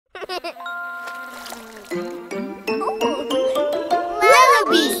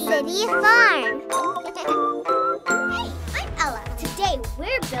Lellobee farm. Hey, I'm Ella. Today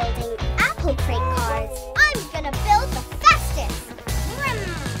we're building apple crate cars. I'm gonna build the fastest. Vroom.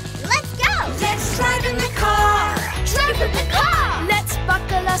 Let's go. Let's drive in the car. Drive in the car. Let's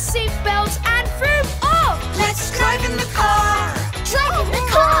buckle our seatbelts and vroom off. Let's drive in the car. Drive in the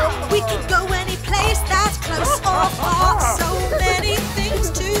car. We can go any place that's close or far. So many things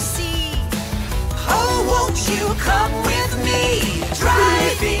to see. Oh, won't you come with me?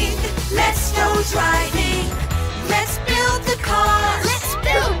 Driving, let's go driving. Let's build the cars. Let's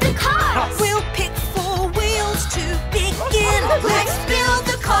build the cars. We'll pick 4 wheels to begin. Let's build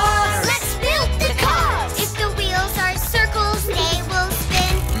the cars. Let's build the cars. If the wheels are circles, they will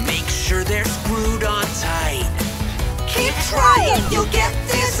spin. Make sure they're screwed on tight. Keep trying, you'll get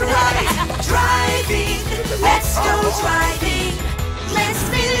this right. Driving, let's go driving. Let's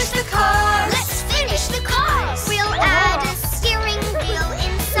finish the cars. Let's finish the cars. We'll add a steering wheel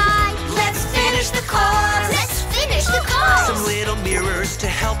inside. Let's finish the cars. Let's finish the cars. Some little mirrors to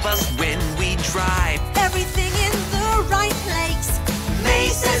help us when we drive. Everything in the right place. May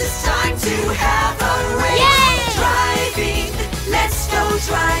says it's time to have a race. Yay! Driving, let's go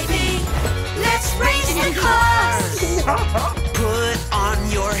driving. Let's race the cars. Put on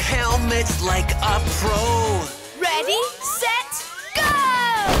your helmets like a pro. Ready, set, go!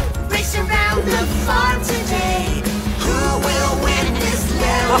 Race around the farm today. Who will win this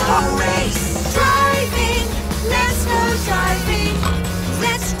Lellobee race? Driving, let's go driving.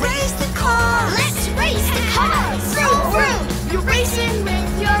 Let's race the cars. Let's race the cars. Vroom, vroom. You're racing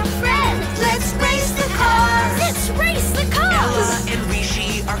with your friends. Let's race the cars. Let's race the Ella cars. and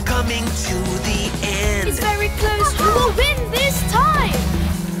Rishi are coming to the end. It's very close. Who will win this time?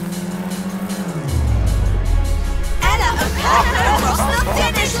 Ella and Pepper across the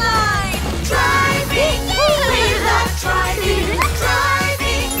finish line. Driving, we love driving.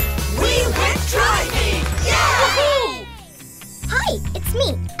 Driving, we went driving. Yeah! Hi, it's me,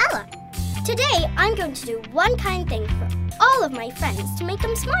 Ella. Today, I'm going to do one kind thing for all of my friends to make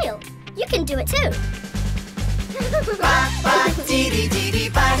them smile. You can do it too.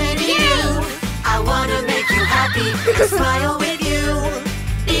 Ba-ba-dee-dee-dee-dee-ba-da-dee-doo. I wanna make you happy and smile with you.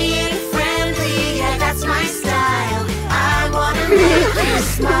 Being friendly, yeah, that's my style. I wanna make you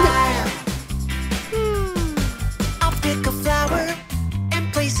smile. I'll pick a flower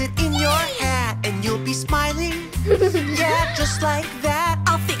and place it in your hat, and you'll be smiling. Yeah, just like that.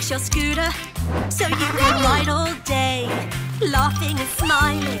 I'll fix your scooter so you can ride all day, laughing and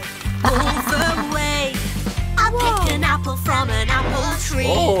smiling all the way. I'll pick an apple from an apple tree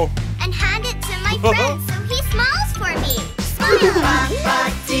And hand it to my friend so he smiles for me. Smile.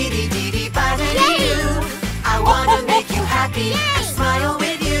 Ba-ba-dee-dee-dee-dee-ba-da-dee-doo. I wanna make you happy and smile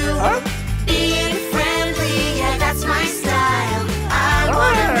with you. Being friendly, yeah, that's my style. I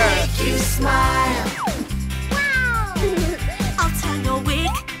wanna make you smile. Wow. I'll turn your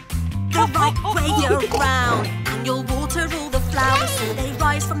wig the right way around, and you'll water all the flowers so they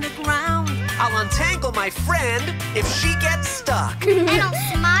rise from the ground. I'll untangle my friend if she gets stuck. And I'll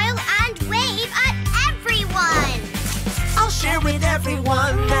smile and wave at everyone. I'll share with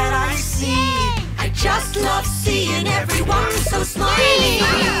everyone that I see. I just love seeing everyone so smiley.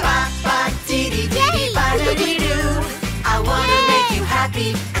 Ba-ba-dee-dee-dee-dee-ba-da-dee-doo. I wanna make you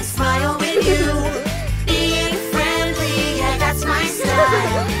happy and smile with you. Being friendly, yeah, that's my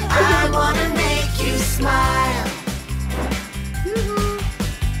style. I wanna make you smile.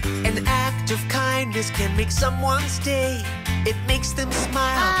 An act of kindness can make someone's day. It makes them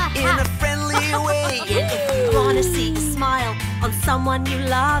smile in a friendly way. If you wanna see a smile on someone you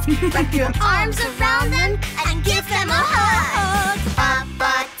love, Wrap your arms around them and give them a hug.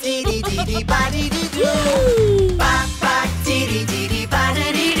 Ba-ba-dee-dee-dee-dee-ba-dee-dee-doo.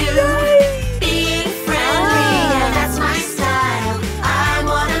 Ba-ba-dee-dee-dee-dee-ba-da-dee-doo. Being friendly, yeah, that's my style. I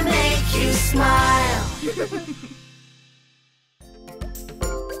wanna make you smile.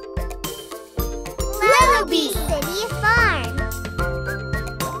 Lellobee City